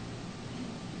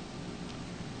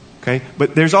 Okay,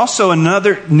 but there's also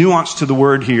another nuance to the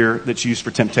word here that's used for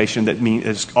temptation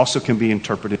that also can be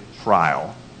interpreted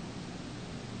trial,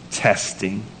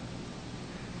 testing.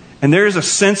 And there is a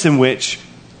sense in which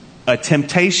a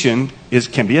temptation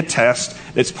can be a test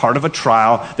that's part of a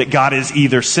trial that God is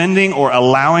either sending or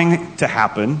allowing to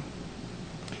happen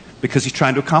because he's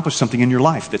trying to accomplish something in your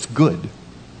life that's good.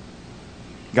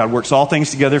 God works all things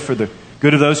together for the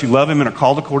good of those who love him and are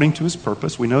called according to his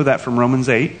purpose. We know that from Romans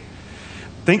 8.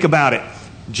 Think about it.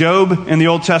 Job in the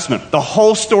Old Testament. The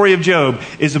whole story of Job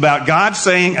is about God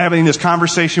having this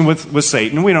conversation with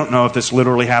Satan. We don't know if this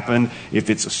literally happened, if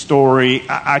it's a story.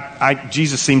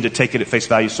 Jesus seemed to take it at face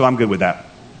value, so I'm good with that.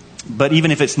 But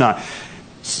even if it's not,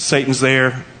 Satan's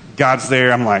there, God's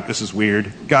there. I'm like, this is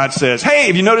weird. God says, hey,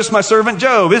 have you noticed my servant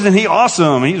Job? Isn't he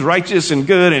awesome? He's righteous and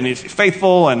good and he's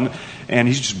faithful. And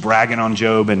he's just bragging on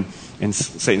Job. And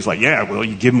Satan's like, yeah, well,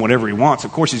 you give him whatever he wants.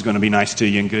 Of course he's going to be nice to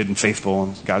you and good and faithful.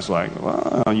 And God's like,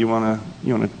 well, you want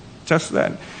to test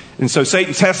that? And so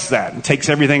Satan tests that and takes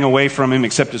everything away from him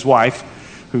except his wife,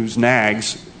 who's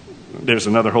nags. There's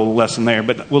another whole lesson there,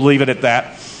 but we'll leave it at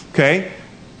that. Okay?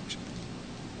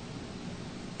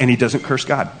 And he doesn't curse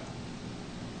God.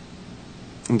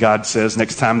 And God says,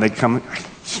 next time they come,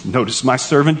 notice my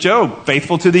servant Job,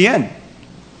 faithful to the end.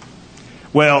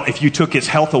 Well, if you took his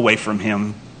health away from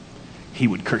him, he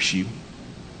would curse you.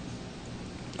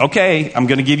 Okay, I'm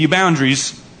going to give you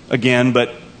boundaries again,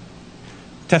 but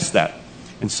test that.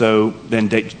 And so then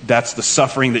that's the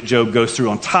suffering that Job goes through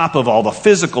on top of all the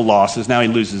physical losses. Now he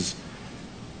loses,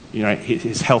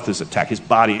 his health is attacked, his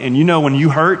body. And when you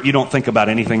hurt, you don't think about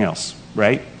anything else,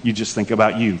 right? You just think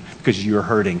about you because you're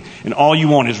hurting. And all you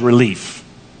want is relief.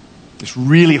 It's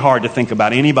really hard to think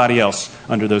about anybody else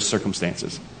under those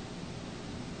circumstances.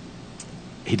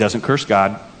 He doesn't curse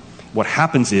God. What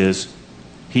happens is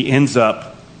he ends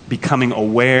up becoming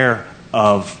aware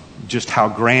of just how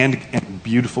grand and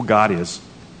beautiful God is.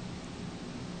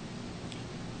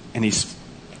 And he's,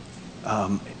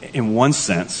 in one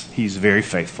sense, he's very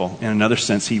faithful. In another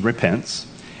sense, he repents.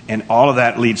 And all of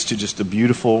that leads to just a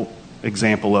beautiful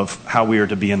example of how we are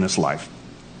to be in this life.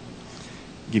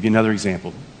 I'll give you another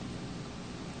example.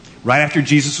 Right after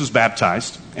Jesus was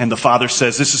baptized, and the Father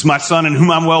says, this is my Son in whom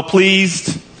I'm well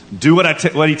pleased. Do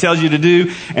what he tells you to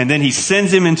do. And then he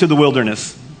sends him into the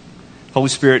wilderness. Holy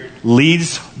Spirit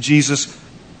leads Jesus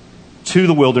to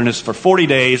the wilderness for 40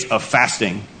 days of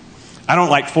fasting. I don't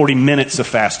like 40 minutes of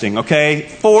fasting, okay?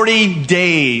 40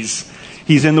 days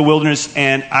he's in the wilderness,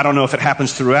 and I don't know if it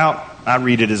happens throughout. I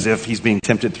read it as if he's being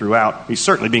tempted throughout. He's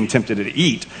certainly being tempted to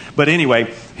eat. But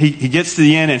anyway, he gets to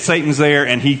the end, and Satan's there,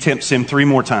 and he tempts him 3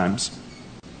 more times.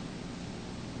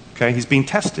 Okay, he's being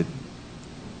tested.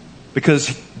 Because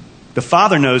the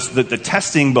Father knows that the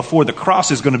testing before the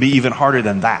cross is going to be even harder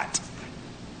than that.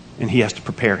 And he has to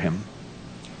prepare him.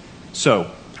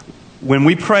 So, when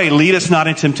we pray, lead us not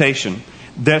in temptation,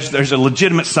 there's a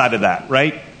legitimate side of that,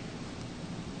 right?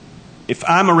 If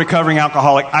I'm a recovering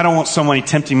alcoholic, I don't want somebody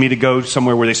tempting me to go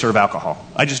somewhere where they serve alcohol.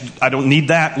 I don't need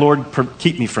that. Lord,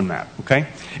 keep me from that, okay?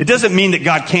 It doesn't mean that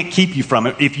God can't keep you from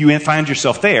it if you find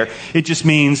yourself there. It just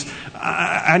means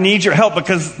I need your help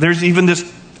because there's even this,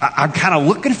 I'm kind of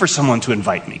looking for someone to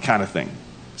invite me kind of thing.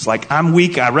 It's like, I'm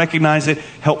weak, I recognize it,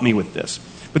 help me with this.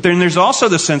 But then there's also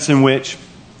the sense in which,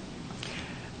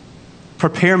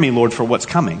 prepare me, Lord, for what's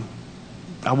coming.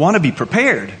 I want to be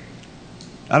prepared.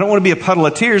 I don't want to be a puddle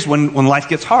of tears when life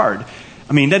gets hard.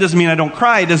 I mean, that doesn't mean I don't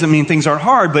cry. It doesn't mean things aren't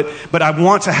hard, but I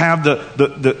want to have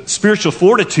the spiritual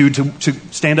fortitude to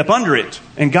stand up under it.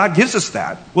 And God gives us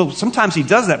that. Well, sometimes he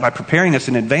does that by preparing us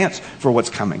in advance for what's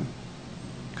coming.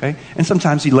 Okay? And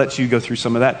sometimes he lets you go through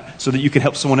some of that so that you can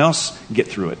help someone else get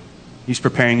through it. He's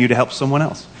preparing you to help someone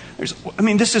else.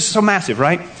 This is so massive,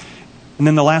 right? And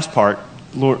then the last part,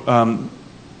 Lord,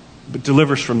 but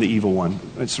deliver us from the evil one.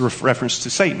 It's a reference to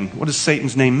Satan. What does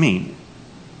Satan's name mean?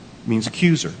 It means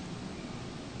accuser.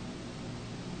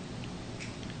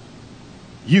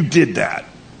 You did that.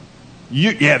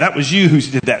 That was you who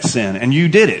did that sin. And you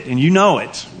did it. And you know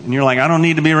it. And you're like, I don't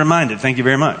need to be reminded. Thank you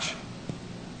very much.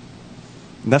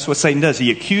 And that's what Satan does. He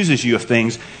accuses you of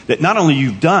things that not only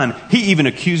you've done, he even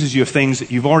accuses you of things that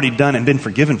you've already done and been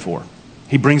forgiven for.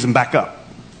 He brings them back up.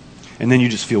 And then you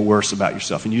just feel worse about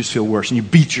yourself. And you just feel worse. And you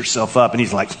beat yourself up. And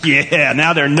he's like, yeah,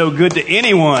 now they're no good to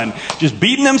anyone. Just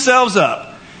beating themselves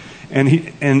up.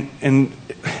 And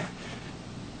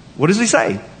what does he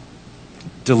say?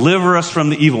 Deliver us from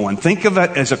the evil one. Think of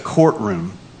it as a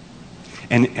courtroom.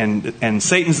 And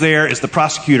Satan's there as the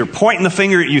prosecutor, pointing the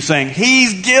finger at you saying,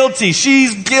 he's guilty,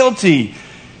 she's guilty.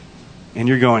 And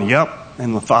you're going, yep.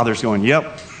 And the Father's going,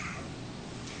 yep.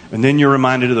 And then you're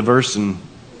reminded of the verse, and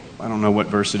I don't know what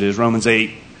verse it is, Romans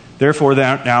 8. Therefore,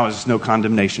 now is no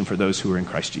condemnation for those who are in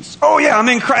Christ Jesus. Oh yeah, I'm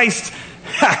in Christ.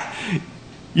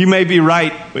 You may be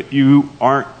right, but you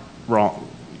aren't wrong.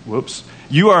 Whoops.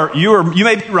 You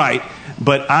may be right,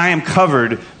 but I am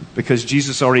covered because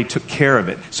Jesus already took care of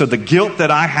it. So the guilt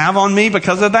that I have on me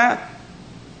because of that,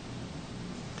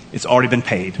 it's already been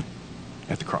paid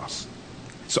at the cross.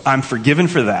 So I'm forgiven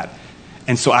for that.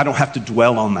 And so I don't have to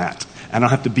dwell on that. I don't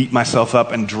have to beat myself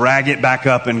up and drag it back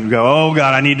up and go, oh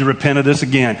God, I need to repent of this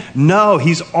again. No,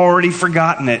 he's already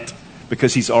forgotten it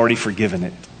because he's already forgiven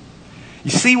it.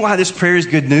 You see why this prayer is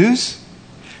good news?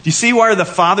 Do you see why the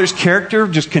Father's character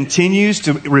just continues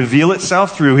to reveal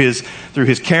itself through his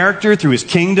character, through his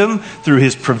kingdom, through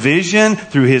his provision,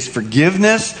 through his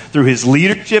forgiveness, through his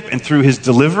leadership, and through his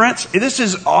deliverance? This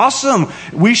is awesome.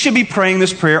 We should be praying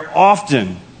this prayer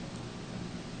often.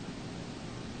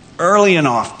 Early and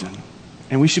often.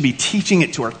 And we should be teaching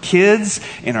it to our kids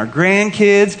and our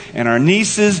grandkids and our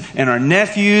nieces and our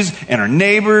nephews and our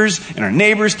neighbors and our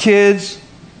neighbors' kids.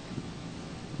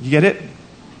 You get it?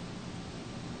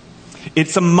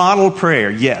 It's a model prayer.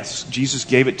 Yes, Jesus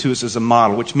gave it to us as a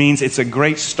model, which means it's a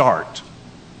great start.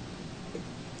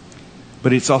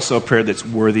 But it's also a prayer that's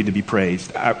worthy to be prayed.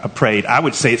 I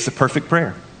would say it's the perfect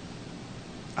prayer.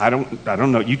 I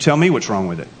don't know. You tell me what's wrong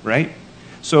with it, right?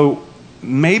 So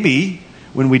maybe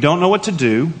when we don't know what to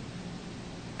do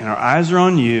and our eyes are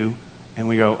on you and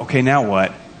we go, okay, now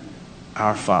what?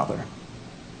 Our Father.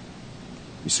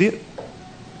 You see it?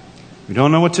 We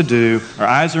don't know what to do. Our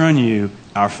eyes are on you,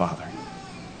 our Father.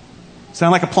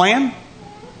 Sound like a plan?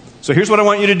 So here's what I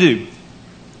want you to do.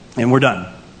 And we're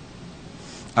done.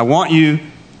 I want you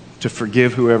to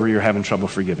forgive whoever you're having trouble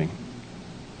forgiving.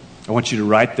 I want you to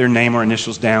write their name or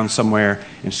initials down somewhere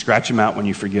and scratch them out when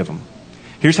you forgive them.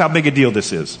 Here's how big a deal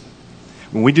this is.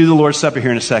 When we do the Lord's Supper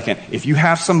here in a second, if you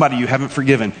have somebody you haven't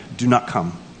forgiven, do not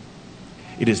come.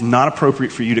 It is not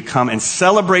appropriate for you to come and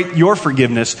celebrate your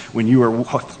forgiveness when you are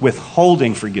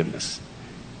withholding forgiveness.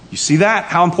 You see that?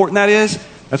 How important that is?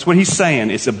 That's what he's saying.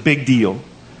 It's a big deal.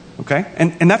 Okay?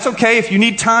 And that's okay. If you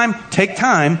need time, take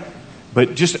time.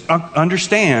 But just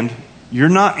understand, you're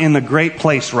not in the great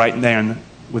place right then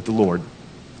with the Lord.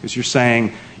 Because you're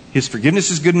saying, his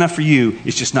forgiveness is good enough for you.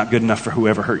 It's just not good enough for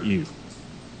whoever hurt you.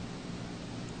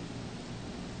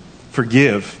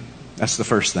 Forgive. That's the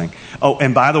first thing. Oh,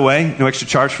 and by the way, no extra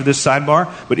charge for this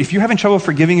sidebar. But if you're having trouble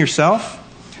forgiving yourself,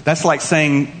 that's like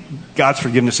saying God's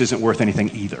forgiveness isn't worth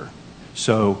anything either.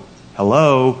 So,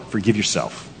 hello, forgive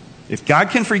yourself. If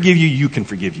God can forgive you, you can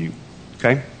forgive you.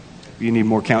 Okay? If you need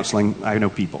more counseling, I know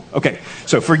people. Okay,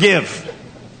 so forgive.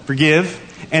 Forgive.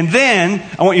 And then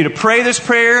I want you to pray this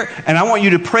prayer, and I want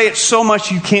you to pray it so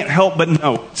much you can't help but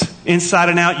know it. Inside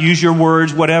and out, use your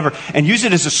words, whatever. And use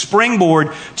it as a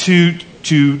springboard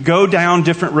to go down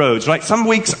different roads. Right? Some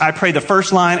weeks I pray the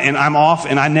first line and I'm off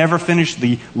and I never finish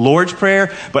the Lord's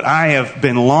Prayer, but I have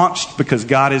been launched because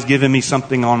God has given me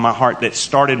something on my heart that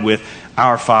started with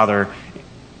Our Father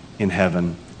in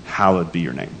heaven, hallowed be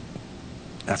your name.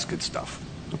 That's good stuff.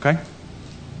 Okay?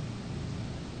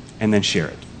 And then share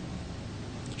it.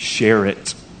 Share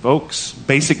it. Folks,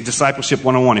 basic discipleship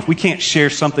 101. If we can't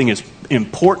share something as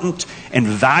important and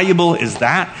valuable as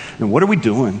that, then what are we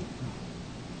doing?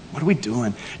 What are we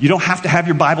doing? You don't have to have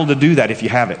your Bible to do that if you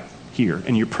have it here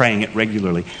and you're praying it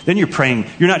regularly. Then you're praying,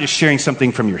 you're not just sharing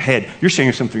something from your head, you're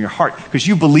sharing something from your heart because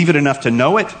you believe it enough to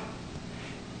know it.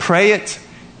 Pray it.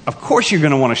 Of course you're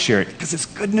going to want to share it because it's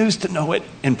good news to know it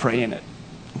and pray in it.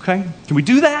 Okay? Can we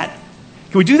do that?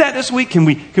 Can we do that this week? Can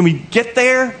we get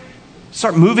there?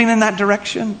 Start moving in that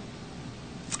direction?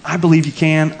 I believe you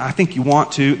can. I think you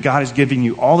want to. God is giving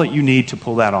you all that you need to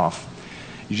pull that off.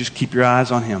 You just keep your eyes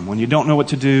on him. When you don't know what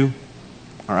to do,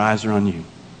 our eyes are on you.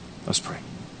 Let's pray.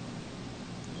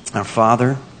 Our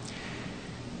Father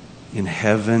in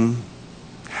heaven,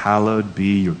 hallowed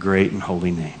be your great and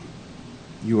holy name.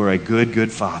 You are a good,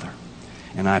 good Father.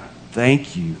 And I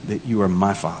thank you that you are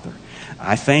my Father.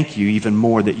 I thank you even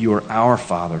more that you are our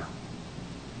Father.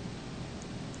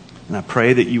 And I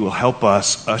pray that you will help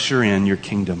us usher in your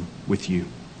kingdom with you.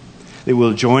 That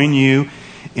we'll join you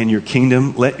in your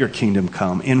kingdom. Let your kingdom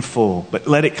come in full. But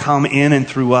let it come in and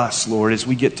through us, Lord, as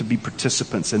we get to be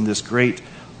participants in this great,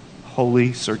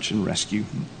 holy search and rescue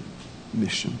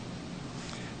mission.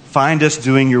 Find us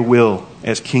doing your will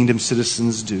as kingdom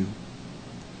citizens do.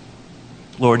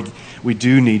 Lord, we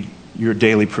do need your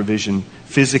daily provision,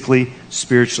 physically,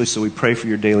 spiritually, so we pray for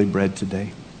your daily bread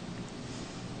today.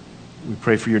 We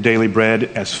pray for your daily bread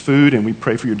as food, and we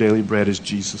pray for your daily bread as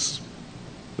Jesus,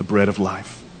 the bread of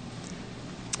life.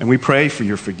 And we pray for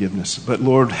your forgiveness. But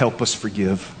Lord, help us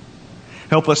forgive.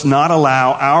 Help us not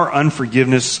allow our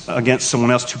unforgiveness against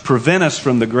someone else to prevent us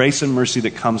from the grace and mercy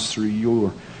that comes through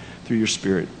your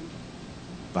Spirit,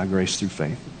 by grace through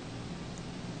faith.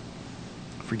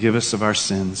 Forgive us of our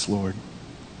sins, Lord.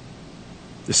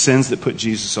 The sins that put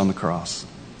Jesus on the cross.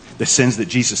 The sins that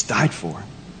Jesus died for.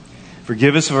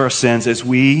 Forgive us of our sins as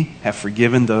we have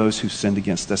forgiven those who sinned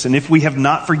against us. And if we have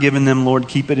not forgiven them, Lord,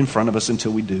 keep it in front of us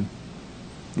until we do.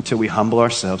 Until we humble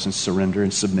ourselves and surrender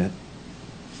and submit.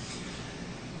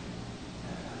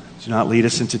 Do not lead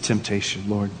us into temptation,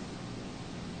 Lord,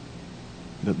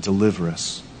 but deliver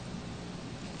us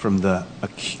from the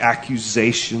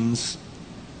accusations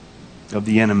of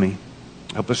the enemy.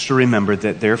 Help us to remember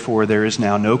that therefore there is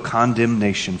now no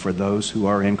condemnation for those who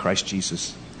are in Christ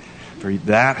Jesus. For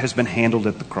that has been handled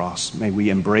at the cross. May we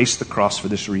embrace the cross for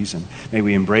this reason. May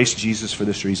we embrace Jesus for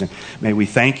this reason. May we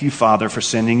thank you, Father, for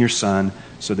sending your Son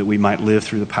so that we might live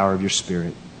through the power of your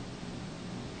Spirit.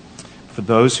 For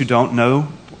those who don't know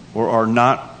or are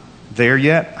not there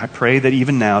yet, I pray that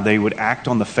even now they would act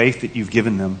on the faith that you've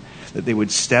given them, that they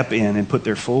would step in and put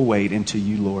their full weight into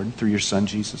you, Lord, through your Son,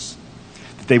 Jesus.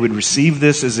 That they would receive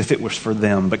this as if it was for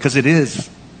them, because it is.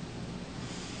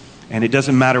 And it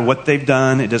doesn't matter what they've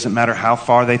done. It doesn't matter how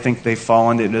far they think they've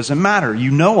fallen. It doesn't matter.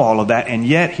 You know all of that, and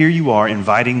yet here you are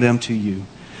inviting them to you.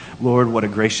 Lord, what a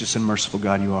gracious and merciful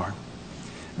God you are.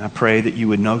 And I pray that you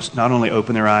would not only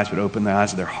open their eyes, but open the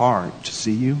eyes of their heart to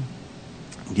see you.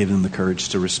 Give them the courage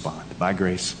to respond by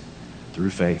grace, through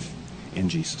faith in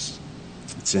Jesus.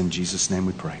 It's in Jesus' name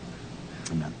we pray.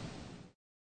 Amen.